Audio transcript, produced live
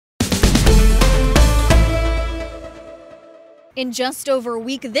In just over a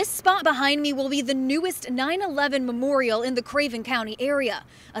week, this spot behind me will be the newest 9/11 memorial in the Craven County area.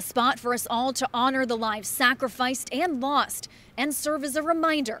 A spot for us all to honor the lives sacrificed and lost and serve as a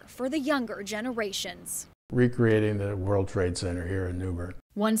reminder for the younger generations. Recreating the World Trade Center here in New Bern.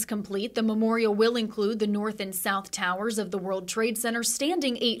 Once complete, the memorial will include the north and south towers of the World Trade Center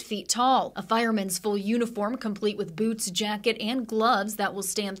standing 8 feet tall, a fireman's full uniform complete with boots, jacket, and gloves that will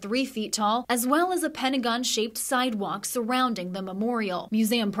stand 3 feet tall, as well as a pentagon-shaped sidewalk surrounding the memorial.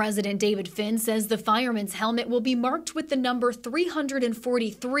 Museum President David Finn says the fireman's helmet will be marked with the number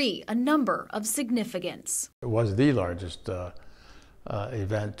 343, a number of significance. It was the largest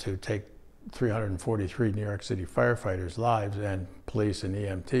event to take 343 New York City firefighters' lives and police and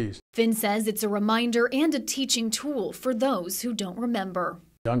EMTs. Finn says it's a reminder and a teaching tool for those who don't remember.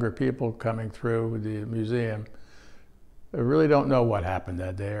 Younger people coming through the museum really don't know what happened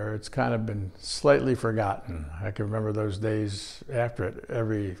that day, or it's kind of been slightly forgotten. I can remember those days after it.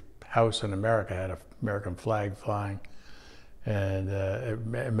 Every house in America had an American flag flying, and it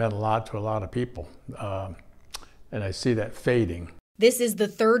meant a lot to a lot of people. And I see that fading. This is the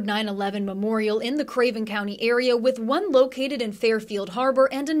third 9/11 memorial in the Craven County area, with one located in Fairfield Harbor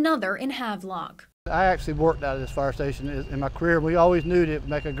and another in Havelock. I actually worked out of this fire station in my career. We always knew that it would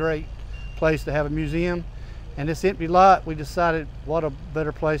make a great place to have a museum. And this empty lot, we decided what a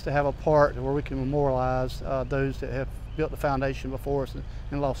better place to have a park where we can memorialize those that have built the foundation before us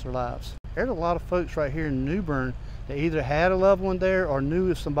and lost their lives. There's a lot of folks right here in New Bern that either had a loved one there or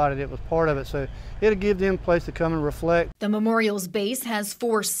knew of somebody that was part of it, so it'll give them a place to come and reflect. The memorial's base has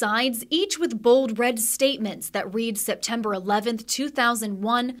 4 sides, each with bold red statements that read September 11th,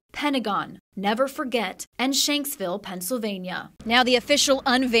 2001, Pentagon, Never Forget, and Shanksville, Pennsylvania. Now, the official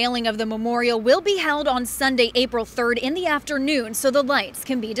unveiling of the memorial will be held on Sunday, April 3rd in the afternoon, so the lights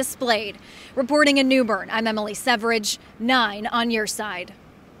can be displayed. Reporting in New Bern, I'm Emily Severage, 9 on your side.